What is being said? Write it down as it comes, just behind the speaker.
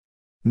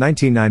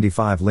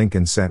1995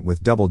 Lincoln Cent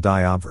with double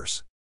die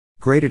obverse.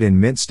 Graded in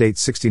mint state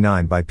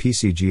 69 by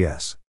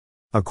PCGS.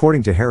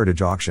 According to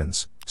Heritage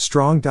Auctions,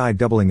 strong die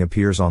doubling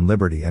appears on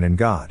Liberty and in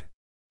God.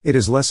 It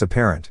is less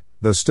apparent,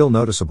 though still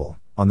noticeable,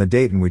 on the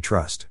date and we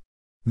trust.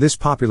 This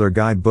popular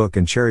guidebook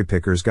and cherry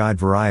picker's guide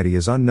variety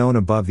is unknown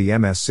above the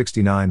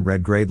MS69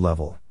 red grade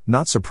level,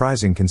 not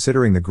surprising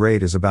considering the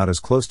grade is about as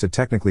close to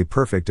technically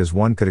perfect as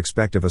one could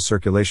expect of a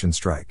circulation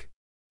strike.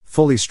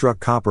 Fully struck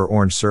copper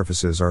orange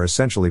surfaces are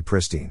essentially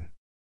pristine.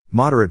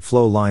 Moderate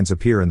flow lines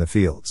appear in the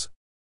fields.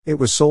 It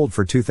was sold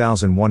for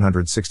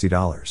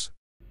 $2,160.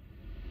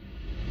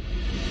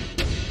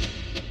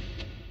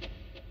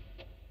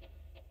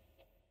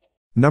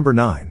 Number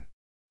 9.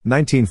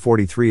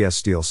 1943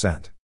 Steel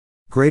Cent.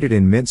 Graded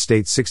in mint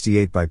state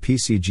 68 by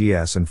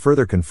PCGS and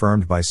further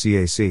confirmed by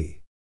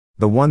CAC.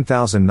 The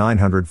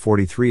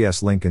 1943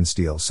 Lincoln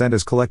Steel Cent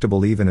is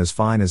collectible even as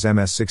fine as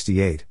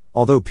MS68,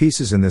 although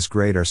pieces in this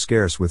grade are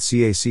scarce with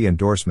CAC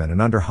endorsement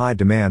and under high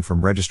demand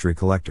from registry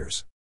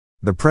collectors.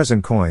 The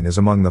present coin is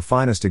among the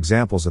finest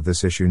examples of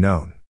this issue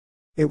known.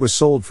 It was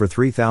sold for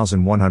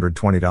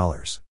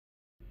 $3,120.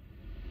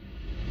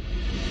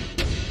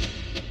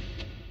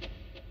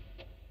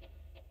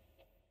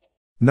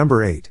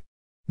 Number 8.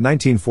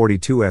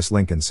 1942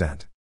 Lincoln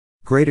Cent.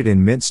 Graded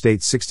in mint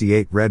state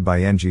 68 red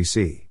by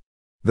NGC.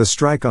 The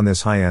strike on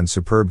this high-end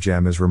superb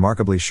gem is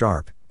remarkably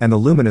sharp, and the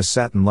luminous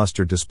satin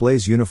luster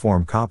displays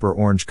uniform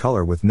copper-orange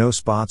color with no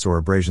spots or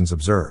abrasions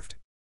observed.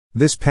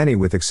 This penny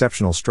with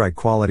exceptional strike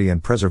quality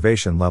and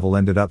preservation level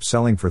ended up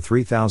selling for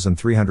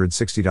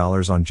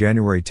 $3,360 on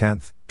January 10,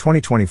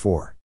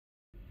 2024.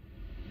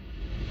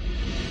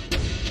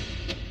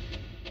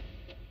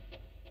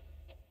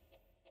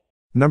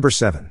 Number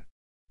 7.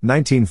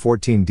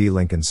 1914 D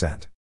Lincoln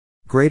Cent.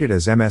 Graded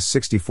as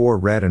MS64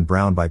 red and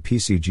brown by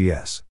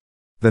PCGS.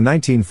 The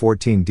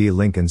 1914 D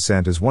Lincoln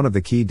Cent is one of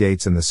the key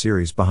dates in the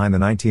series behind the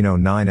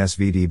 1909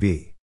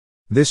 SVDB.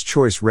 This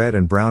choice red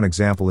and brown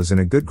example is in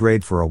a good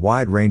grade for a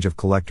wide range of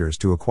collectors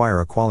to acquire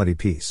a quality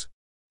piece.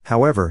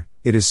 However,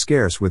 it is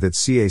scarce with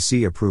its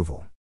CAC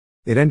approval.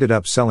 It ended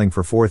up selling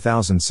for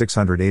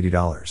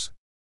 $4,680.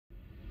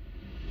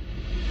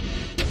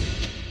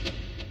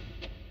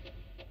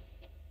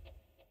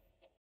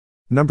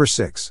 Number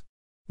 6.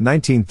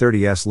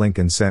 1930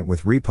 Lincoln Cent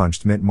with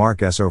repunched mint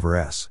mark S over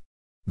S.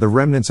 The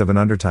remnants of an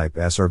undertype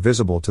S are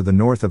visible to the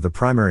north of the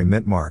primary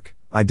mint mark,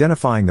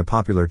 identifying the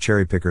popular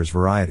cherry picker's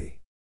variety.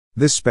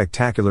 This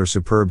spectacular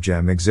superb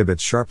gem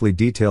exhibits sharply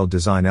detailed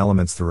design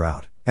elements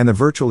throughout, and the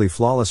virtually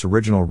flawless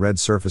original red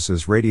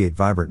surfaces radiate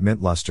vibrant mint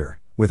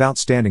luster, with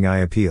outstanding eye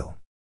appeal.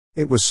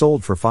 It was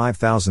sold for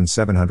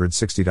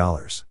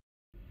 $5,760.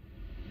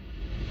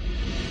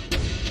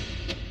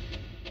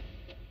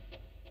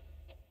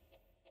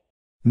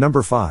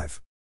 Number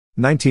 5.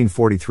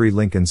 1943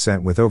 Lincoln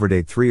Cent with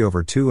overdate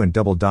 3/2 and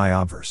double die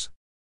obverse.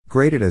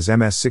 Graded as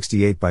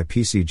MS68 by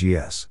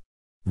PCGS.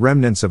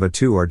 Remnants of a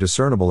 2 are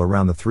discernible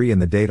around the 3 in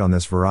the date on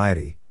this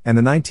variety, and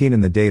the 19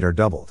 in the date are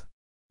doubled.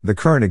 The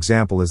current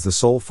example is the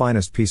sole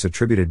finest piece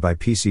attributed by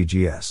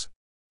PCGS.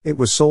 It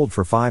was sold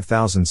for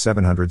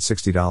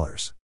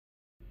 $5,760.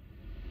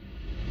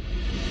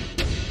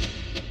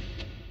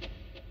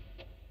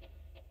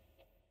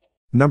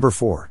 Number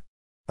 4.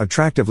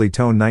 Attractively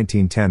toned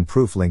 1910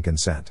 proof Lincoln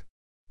Cent.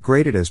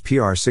 Graded as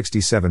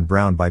PR67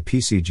 brown by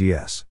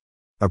PCGS.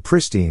 A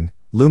pristine,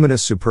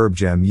 luminous superb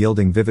gem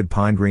yielding vivid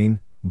pine green,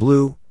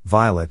 blue,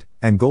 violet,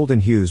 and golden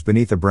hues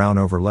beneath a brown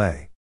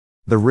overlay.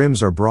 The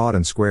rims are broad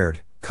and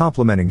squared,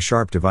 complementing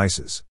sharp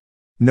devices.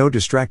 No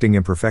distracting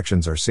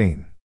imperfections are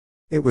seen.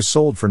 It was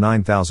sold for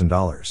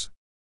 $9,000.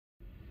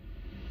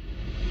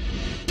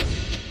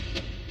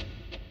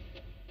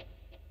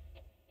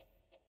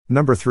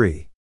 Number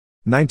 3.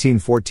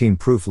 1914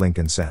 proof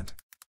Lincoln Cent.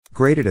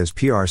 Graded as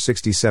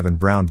PR67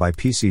 brown by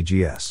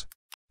PCGS.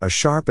 A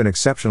sharp and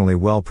exceptionally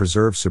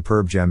well-preserved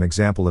superb gem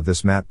example of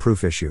this matte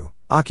proof issue,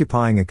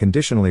 occupying a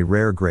conditionally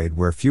rare grade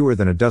where fewer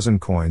than a dozen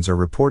coins are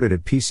reported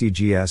at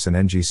PCGS and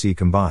NGC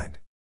combined.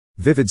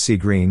 Vivid sea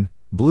green,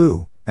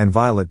 blue, and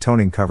violet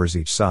toning covers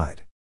each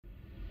side.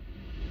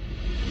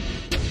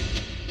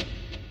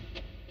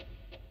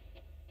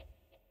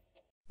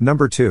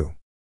 Number 2.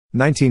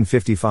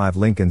 1955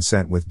 Lincoln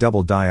Cent with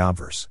double die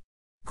obverse.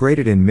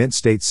 Graded in mint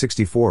state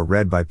 64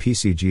 red by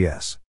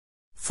PCGS.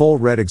 Full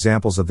red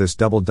examples of this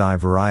double die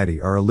variety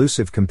are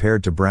elusive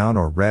compared to brown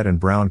or red and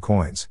brown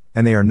coins,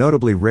 and they are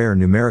notably rare,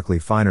 numerically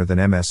finer than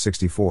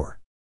MS64.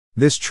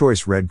 This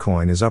choice red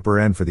coin is upper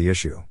end for the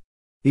issue.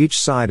 Each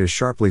side is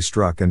sharply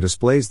struck and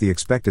displays the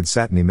expected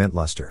satiny mint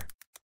luster.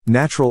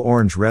 Natural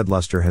orange red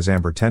luster has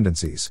amber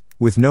tendencies,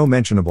 with no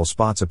mentionable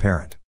spots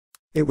apparent.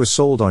 It was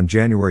sold on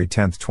January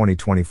 10,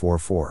 2024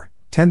 for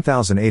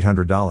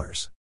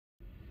 $10,800.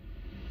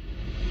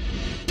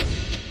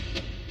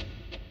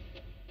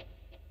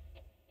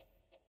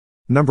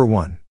 Number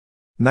 1.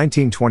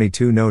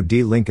 1922 No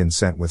D Lincoln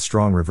Cent with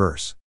strong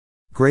reverse.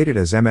 Graded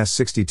as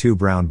MS62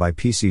 brown by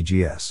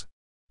PCGS.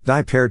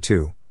 Die pair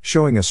 2,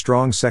 showing a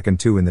strong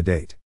second 2 in the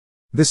date.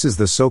 This is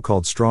the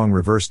so-called strong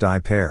reverse die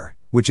pair,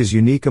 which is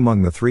unique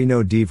among the 3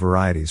 No D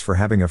varieties for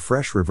having a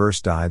fresh reverse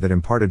die that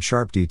imparted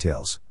sharp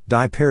details.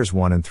 Die pairs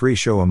 1 and 3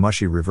 show a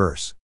mushy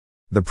reverse.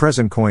 The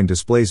present coin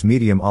displays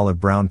medium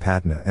olive brown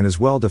patina and is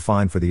well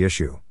defined for the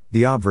issue,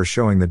 the obverse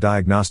showing the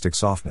diagnostic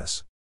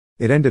softness.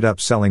 It ended up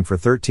selling for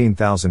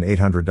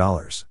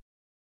 $13,800.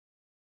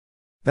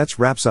 That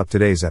wraps up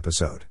today's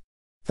episode.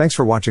 Thanks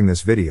for watching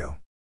this video.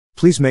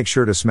 Please make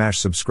sure to smash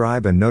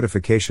subscribe and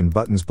notification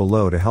buttons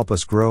below to help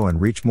us grow and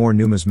reach more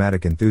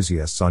numismatic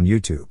enthusiasts on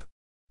YouTube.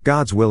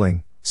 God's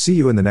willing, see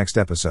you in the next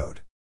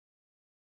episode.